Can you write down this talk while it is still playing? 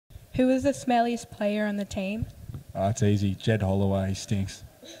Who is the smelliest player on the team? Oh, it's easy. Jed Holloway, he stinks.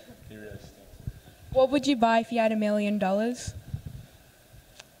 He really stinks. What would you buy if you had $1 million?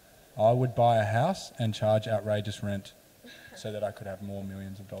 I would buy a house and charge outrageous rent so that I could have more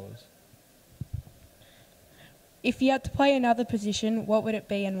millions of dollars. If you had to play another position, what would it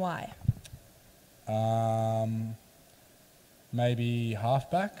be and why? Maybe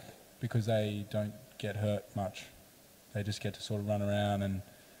halfback, because they don't get hurt much. They just get to sort of run around and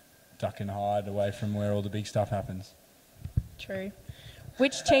duck and hide away from where all the big stuff happens. True.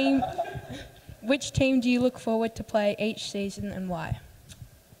 Which team do you look forward to play each season and why?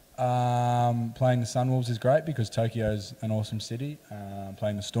 Playing the Sunwolves is great because Tokyo's an awesome city.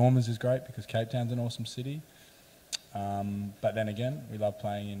 Playing the Stormers is great because Cape Town's an awesome city. But then again, we love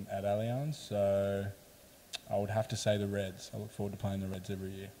playing at Allianz, so I would have to say the Reds. I look forward to playing the Reds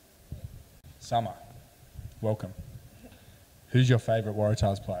every year. Summer, welcome. Who's your favourite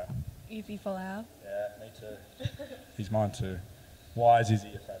Waratahs player? Izzy Folau. Yeah, me too. He's mine too. Why is Izzy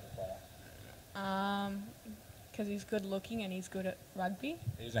your favourite player? Because he's good looking and he's good at rugby.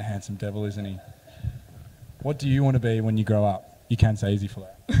 He's a handsome devil, isn't he? What do you want to be when you grow up? You can say Izzy Folau.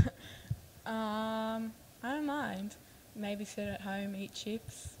 I don't mind. Maybe sit at home, eat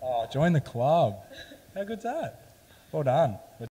chips. Oh, join the club. How good's that? Well done.